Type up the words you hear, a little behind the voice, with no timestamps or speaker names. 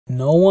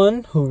No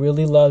one who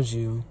really loves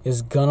you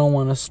is gonna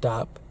want to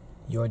stop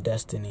your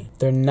destiny.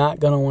 They're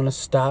not gonna want to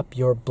stop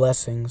your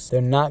blessings.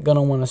 They're not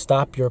gonna want to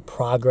stop your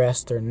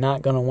progress. They're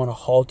not gonna want to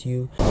halt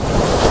you.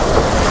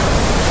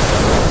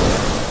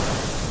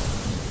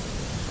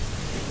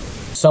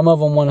 Some of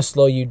them want to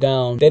slow you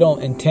down. They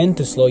don't intend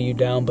to slow you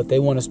down, but they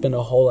want to spend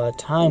a whole lot of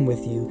time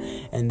with you,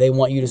 and they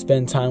want you to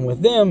spend time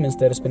with them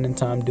instead of spending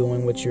time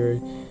doing what you're,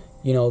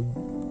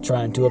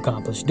 trying to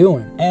accomplish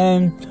doing.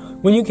 And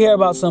when you care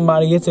about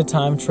somebody, it's a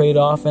time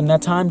trade-off, and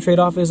that time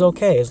trade-off is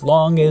okay as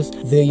long as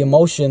the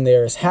emotion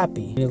there is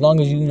happy. As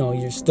long as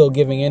you're still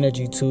giving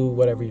energy to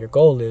whatever your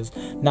goal is.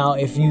 Now,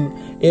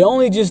 it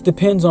only just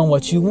depends on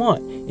what you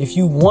want. If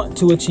you want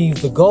to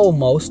achieve the goal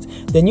most,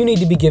 then you need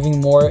to be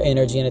giving more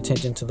energy and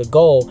attention to the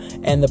goal,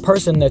 and the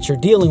person that you're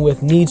dealing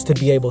with needs to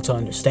be able to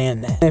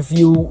understand that. If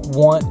you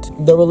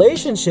want the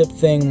relationship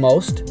thing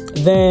most,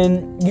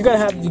 then you're gonna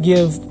have to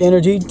give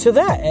energy to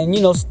that, and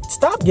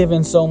stop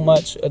giving so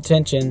much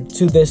attention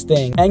to this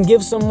thing and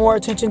give some more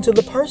attention to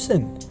the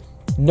person.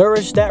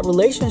 Nourish that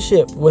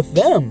relationship with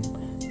them,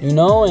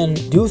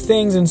 and do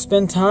things and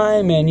spend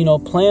time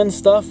and plan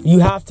stuff. You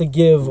have to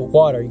give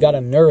water. You got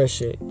to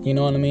nourish it, you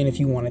know what I mean, if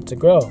you want it to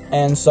grow.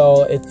 And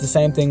so it's the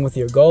same thing with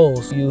your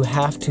goals. You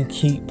have to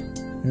keep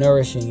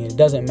nourishing it. It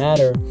doesn't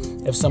matter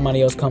if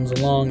somebody else comes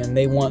along and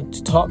they want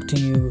to talk to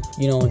you,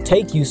 and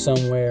take you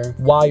somewhere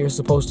while you're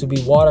supposed to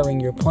be watering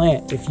your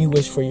plant, if you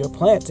wish for your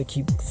plant to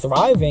keep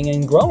thriving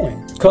and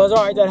growing. Because,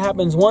 all right, that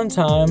happens one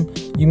time,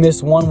 you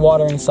miss one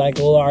watering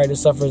cycle, all right, it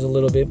suffers a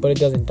little bit, but it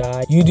doesn't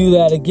die. You do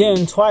that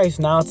again twice,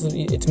 now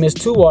it's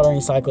missed 2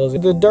 watering cycles.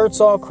 The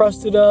dirt's all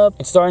crusted up,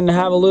 it's starting to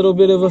have a little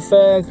bit of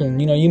effect, and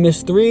you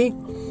miss 3,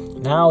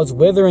 now it's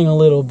withering a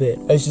little bit.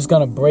 It's just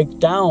gonna break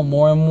down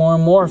more and more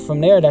and more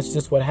from there. That's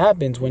just what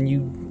happens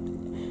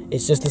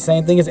it's just the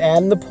same thing as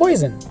adding the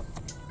poison.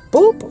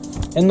 Boop,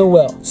 in the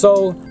well.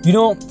 So you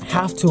don't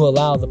have to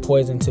allow the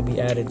poison to be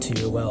added to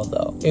your well,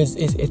 though.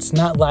 It's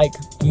not like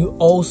you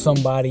owe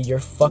somebody your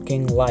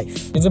fucking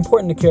life. It's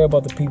important to care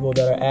about the people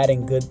that are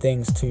adding good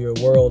things to your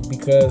world,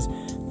 because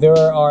there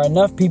are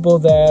enough people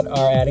that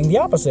are adding the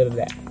opposite of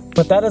that.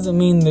 But that doesn't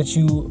mean that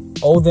you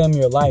owe them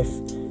your life.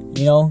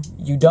 You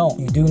don't.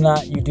 You do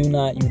not.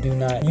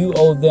 You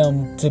owe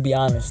them to be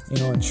honest,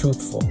 and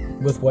truthful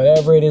with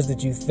whatever it is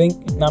that you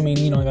think. I mean,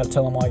 you don't got to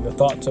tell them all your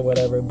thoughts or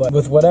whatever, but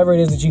with whatever it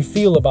is that you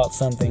feel about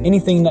something,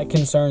 anything that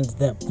concerns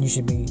them, you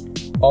should be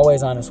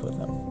always honest with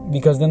them,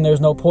 because then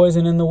there's no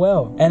poison in the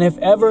well. And if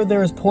ever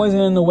there is poison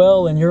in the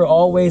well and you're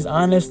always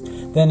honest,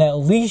 then at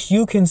least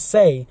you can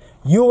say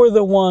you were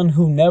the one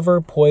who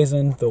never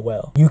poisoned the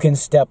well. You can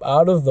step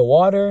out of the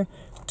water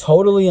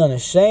totally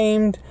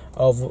unashamed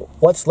of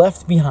what's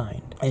left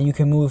behind, and you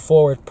can move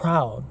forward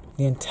proud.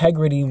 The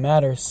integrity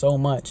matters so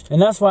much,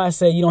 and that's why I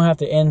say you don't have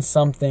to end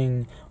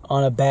something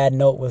on a bad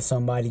note with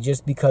somebody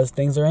just because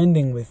things are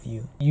ending with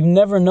you. You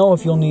never know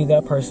if you'll need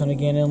that person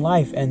again in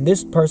life, and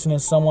this person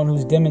is someone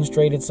who's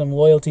demonstrated some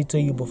loyalty to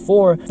you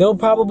before. They'll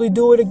probably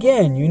do it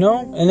again,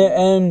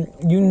 and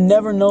you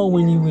never know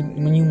when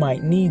you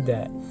might need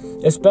that,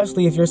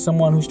 especially if you're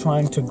someone who's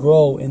trying to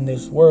grow in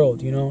this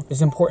world.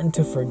 It's important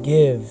to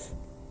forgive.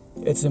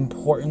 It's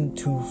important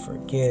to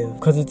forgive,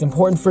 because it's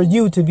important for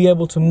you to be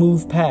able to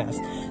move past.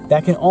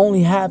 That can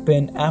only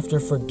happen after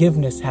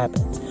forgiveness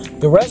happens.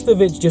 The rest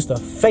of it's just a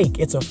fake.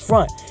 It's a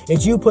front.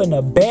 It's you putting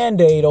a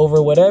band-aid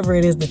over whatever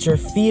it is that you're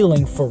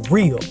feeling for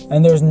real.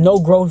 And there's no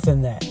growth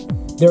in that.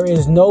 There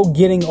is no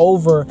getting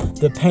over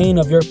the pain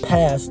of your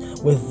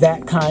past with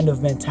that kind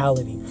of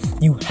mentality.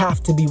 You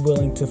have to be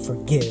willing to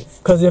forgive,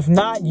 because if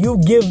not, you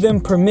give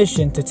them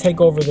permission to take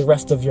over the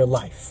rest of your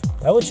life.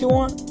 That what you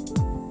want?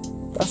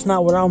 That's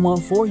not what I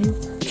want for you.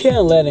 You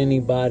can't let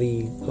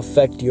anybody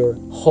affect your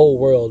whole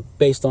world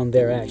based on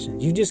their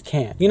actions. You just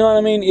can't. You know what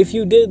I mean? If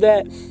you did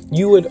that,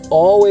 you would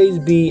always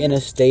be in a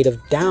state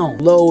of down,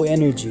 low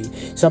energy,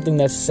 something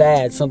that's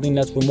sad, something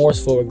that's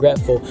remorseful,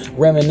 regretful,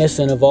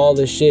 reminiscent of all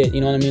this shit,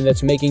 you know what I mean,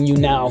 that's making you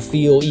now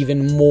feel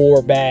even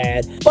more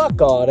bad.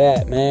 Fuck all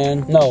that,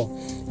 man. No.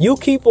 You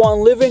keep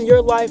on living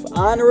your life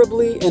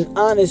honorably and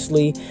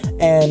honestly,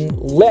 and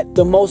let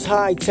the Most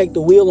High take the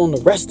wheel on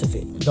the rest of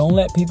it. Don't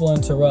let people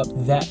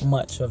interrupt that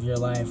much of your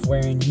life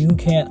wherein you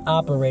can't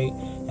operate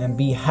and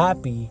be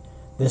happy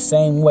the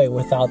same way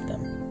without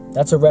them.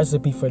 That's a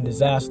recipe for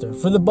disaster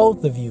for the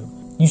both of you.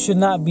 You should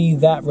not be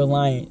that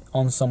reliant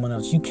on someone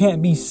else. You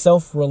can't be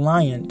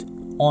self-reliant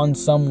on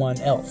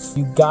someone else.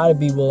 You gotta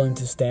be willing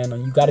to stand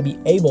on, you gotta be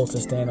able to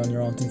stand on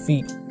your own 2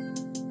 feet.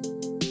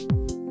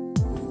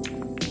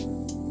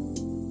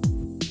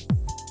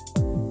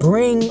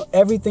 Bring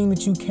everything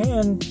that you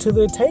can to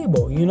the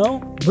table,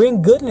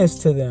 Bring goodness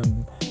to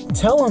them.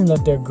 Tell them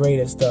that they're great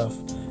at stuff.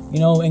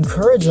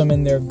 Encourage them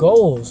in their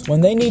goals.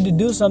 When they need to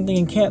do something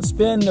and can't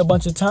spend a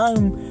bunch of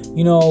time,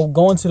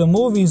 going to the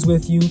movies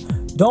with you,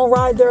 Don't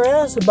ride their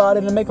ass about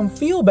it and make them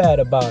feel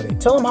bad about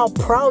it. Tell them how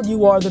proud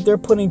you are that they're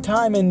putting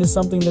time into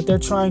something that they're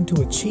trying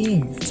to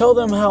achieve. Tell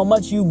them how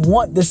much you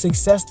want the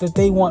success that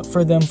they want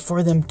for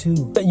them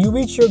too. That you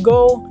reach your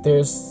goal,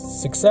 there's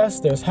success,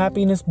 there's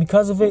happiness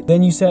because of it.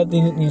 Then you set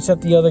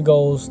the other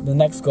goals, the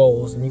next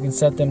goals, and you can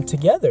set them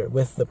together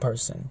with the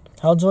person.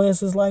 How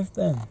joyous is life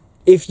then?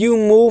 If you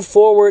move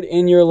forward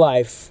in your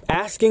life,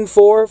 asking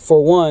for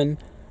one,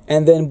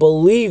 and then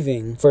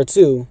believing for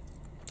two,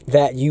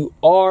 that you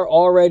are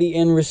already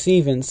in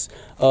receivance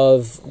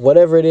of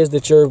whatever it is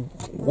that you're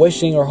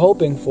wishing or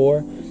hoping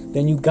for,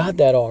 then you got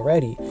that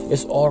already.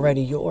 It's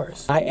already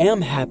yours. I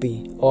am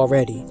happy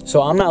already.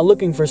 So I'm not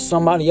looking for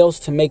somebody else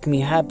to make me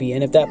happy.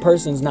 And if that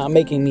person's not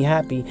making me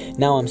happy,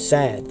 now I'm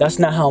sad. That's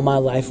not how my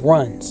life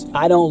runs.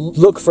 I don't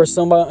look for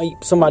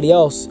somebody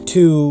else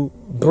to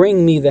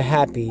bring me the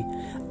happy.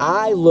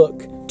 I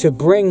look to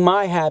bring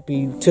my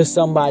happy to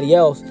somebody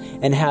else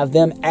and have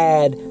them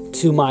add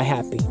to my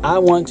happy. I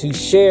want to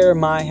share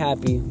my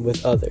happy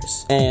with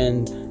others,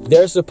 and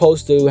they're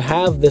supposed to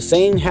have the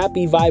same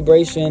happy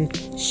vibration,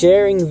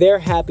 sharing their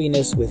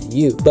happiness with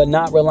you, but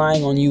not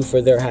relying on you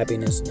for their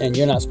happiness. And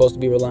you're not supposed to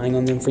be relying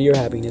on them for your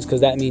happiness, because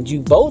that means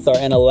you both are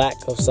in a lack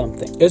of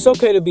something. It's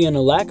okay to be in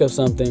a lack of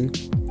something.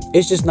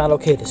 It's just not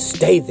okay to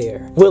stay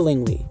there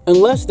willingly,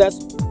 unless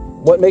that's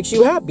what makes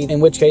you happy,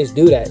 in which case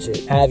do that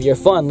shit. Have your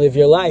fun, live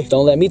your life.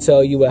 Don't let me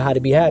tell you how to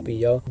be happy,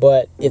 yo.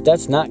 But if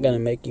that's not gonna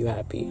make you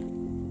happy,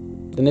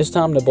 then it's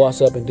time to boss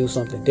up and do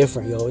something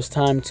different, yo. It's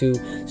time to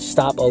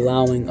stop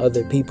allowing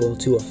other people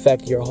to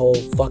affect your whole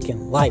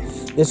fucking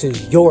life. This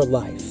is your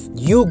life.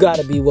 You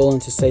gotta be willing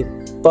to say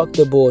fuck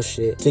the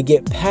bullshit, to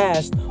get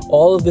past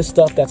all of the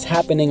stuff that's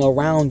happening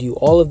around you,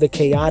 all of the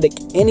chaotic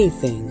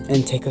anything,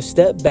 and take a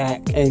step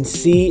back and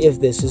see if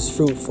this is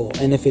fruitful.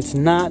 And if it's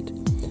not,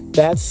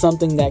 that's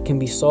something that can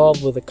be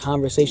solved with a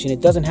conversation. It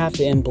doesn't have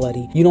to end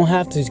bloody. You don't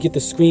have to get the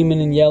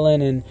screaming and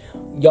yelling and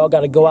y'all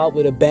got to go out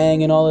with a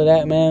bang and all of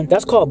that, man.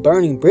 That's called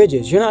burning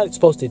bridges. You're not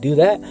supposed to do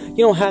that. You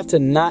don't have to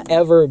not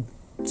ever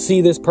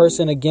see this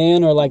person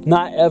again, or like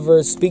not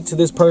ever speak to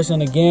this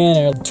person again,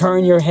 or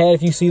turn your head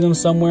if you see them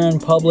somewhere in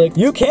public.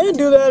 You can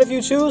do that if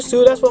you choose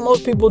to. That's what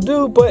most people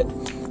do, but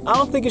I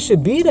don't think it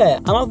should be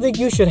that. I don't think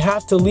you should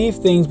have to leave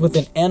things with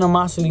an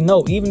animosity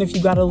note, even if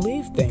you got to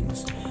leave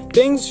things.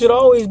 Things should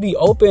always be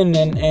open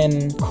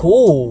and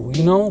cool,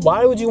 you know?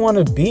 Why would you want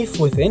to beef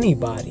with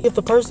anybody if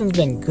the person's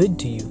been good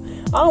to you?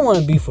 I don't want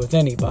to beef with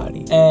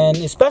anybody. And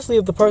especially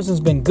if the person's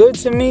been good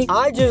to me,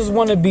 I just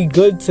want to be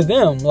good to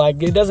them.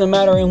 Like, it doesn't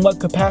matter in what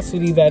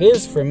capacity that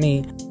is for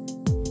me.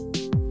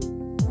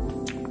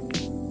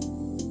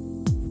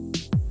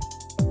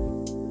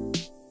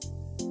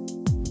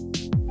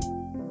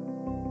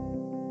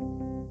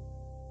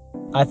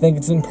 I think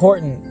it's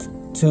important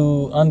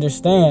to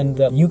understand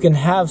that you can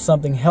have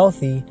something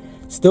healthy,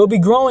 still be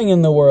growing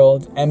in the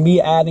world, and be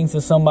adding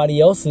to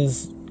somebody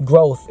else's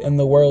growth in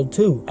the world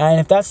too. And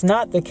if that's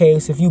not the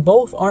case, if you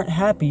both aren't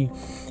happy,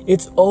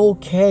 it's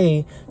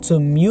okay to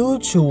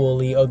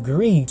mutually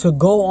agree to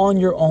go on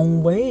your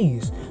own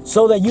ways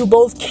so that you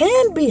both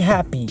can be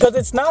happy. Because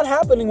it's not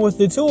happening with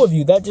the two of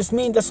you. That just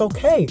means that's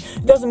okay.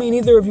 It doesn't mean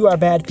either of you are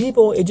bad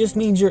people. It just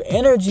means your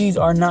energies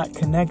are not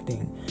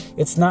connecting.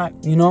 It's not,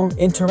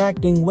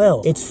 interacting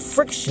well. It's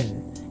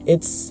friction.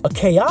 It's a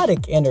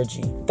chaotic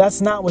energy.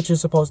 That's not what you're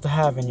supposed to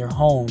have in your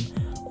home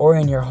or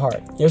in your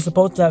heart. You're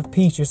supposed to have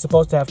peace. You're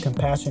supposed to have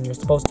compassion. You're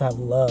supposed to have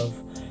love.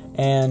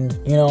 And,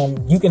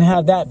 you can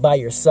have that by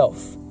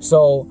yourself.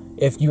 So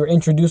if you're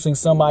introducing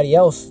somebody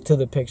else to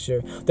the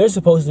picture, they're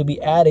supposed to be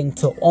adding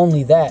to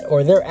only that,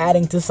 or they're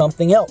adding to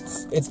something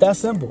else. It's that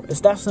simple.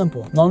 It's that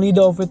simple. No need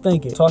to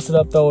overthink it. Toss it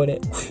up, throw it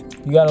in.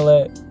 You gotta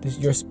let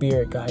your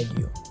spirit guide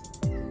you.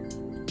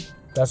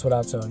 That's what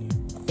I'll tell you.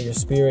 Your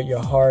spirit,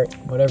 your heart,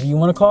 whatever you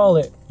want to call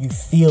it, you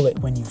feel it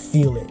when you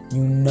feel it.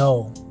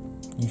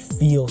 You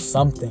feel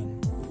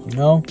something.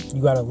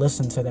 You got to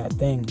listen to that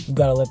thing. You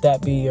got to let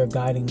that be your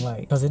guiding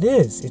light. Because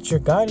it's your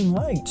guiding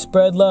light.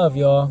 Spread love,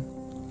 y'all.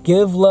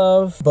 Give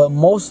love, but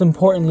most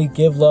importantly,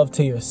 give love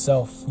to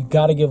yourself. You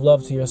got to give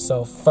love to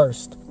yourself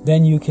first.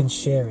 Then you can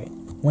share it.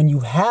 When you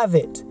have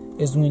it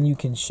is when you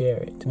can share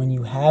it. When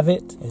you have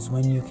it is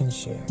when you can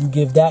share. You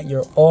give that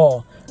your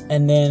all,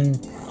 and then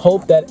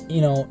hope that,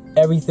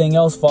 everything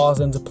else falls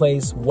into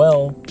place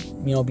well,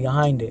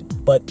 behind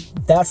it. But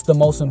that's the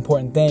most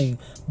important thing,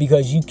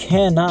 because you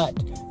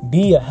cannot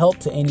be a help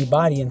to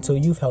anybody until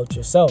you've helped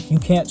yourself. You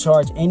can't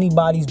charge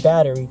anybody's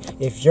battery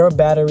if your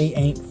battery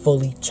ain't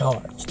fully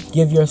charged.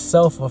 Give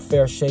yourself a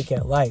fair shake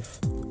at life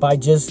by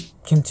just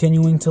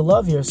continuing to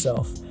love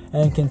yourself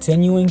and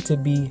continuing to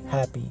be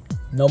happy.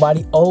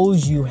 Nobody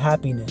owes you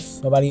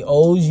happiness. Nobody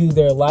owes you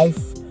their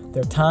life,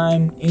 their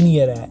time, any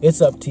of that.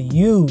 It's up to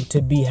you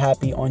to be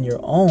happy on your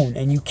own,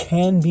 and you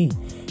can be.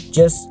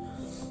 Just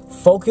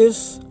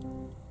focus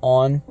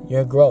on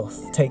your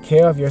growth. Take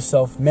care of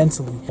yourself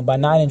mentally by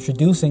not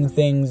introducing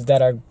things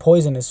that are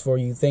poisonous for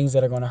you, things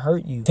that are going to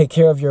hurt you. Take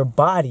care of your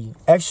body.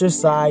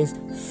 Exercise,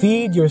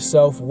 feed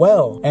yourself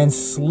well, and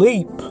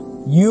sleep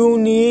You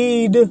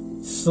need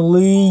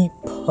sleep.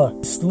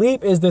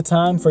 Sleep is the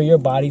time for your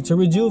body to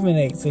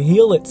rejuvenate, to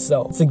heal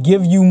itself, to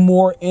give you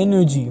more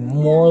energy,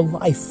 more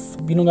life.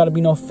 You don't gotta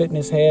be no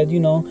fitness head,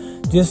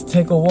 just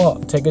take a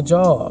walk, take a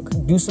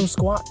jog, do some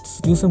squats,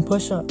 do some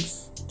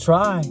push-ups.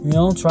 Try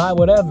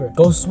whatever.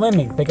 Go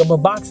swimming, pick up a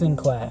boxing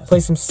class, play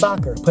some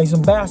soccer, play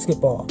some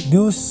basketball.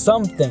 Do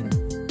something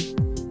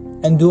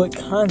and do it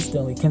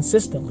constantly,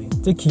 consistently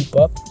to keep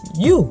up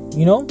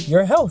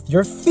your health,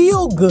 your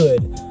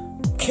feel-good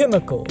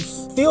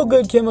chemicals.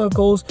 Feel-good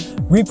chemicals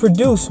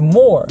reproduce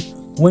more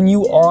when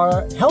you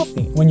are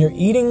healthy, when you're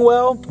eating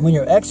well, when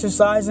you're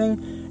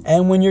exercising,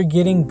 and when you're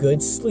getting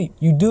good sleep.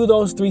 You do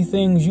those 3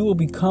 things, you will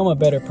become a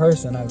better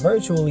person. I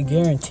virtually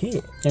guarantee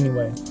it.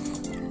 Anyway,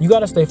 you got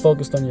to stay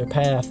focused on your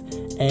path,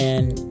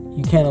 and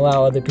you can't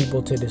allow other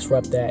people to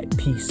disrupt that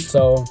peace.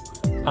 So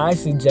I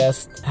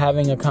suggest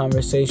having a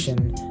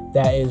conversation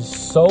that is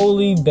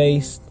solely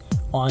based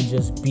on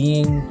just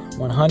being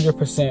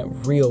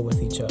 100% real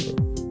with each other.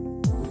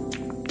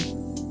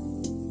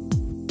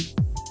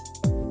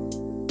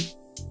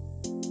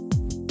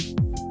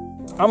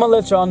 I'm gonna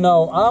let y'all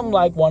know I'm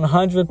like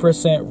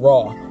 100%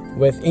 raw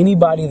with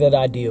anybody that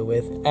I deal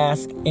with.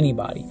 Ask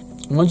anybody.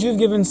 Once you've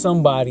given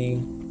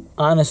somebody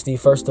honesty,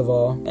 first of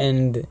all,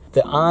 and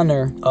the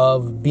honor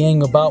of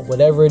being about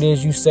whatever it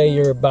is you say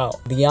you're about,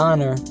 the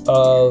honor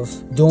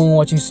of doing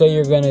what you say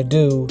you're gonna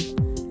do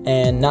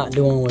and not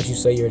doing what you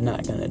say you're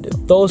not gonna do.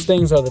 Those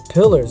things are the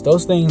pillars.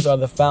 Those things are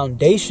the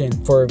foundation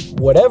for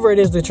whatever it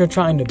is that you're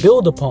trying to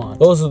build upon.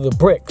 Those are the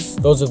bricks.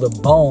 Those are the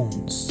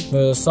bones.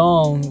 There's a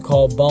song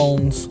called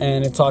Bones,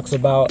 and it talks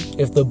about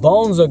if the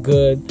bones are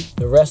good,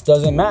 the rest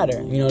doesn't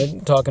matter.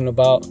 Talking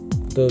about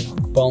the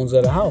bones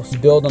of the house. You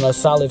build on a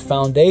solid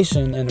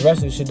foundation, and the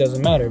rest of the shit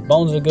doesn't matter.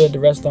 Bones are good, the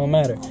rest don't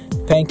matter.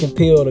 Paint can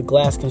peel, the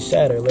glass can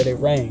shatter, let it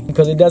rain.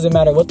 Because it doesn't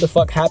matter what the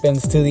fuck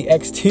happens to the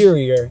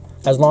exterior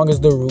as long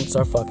as the roots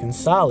are fucking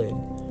solid.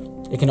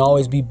 It can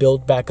always be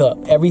built back up.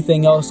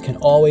 Everything else can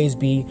always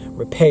be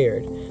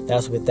repaired.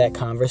 That's with that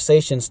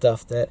conversation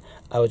stuff that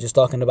I was just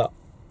talking about.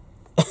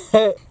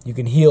 You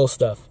can heal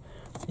stuff.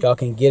 Y'all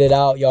can get it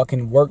out. Y'all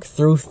can work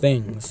through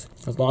things.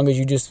 As long as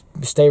you just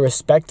stay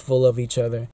respectful of each other.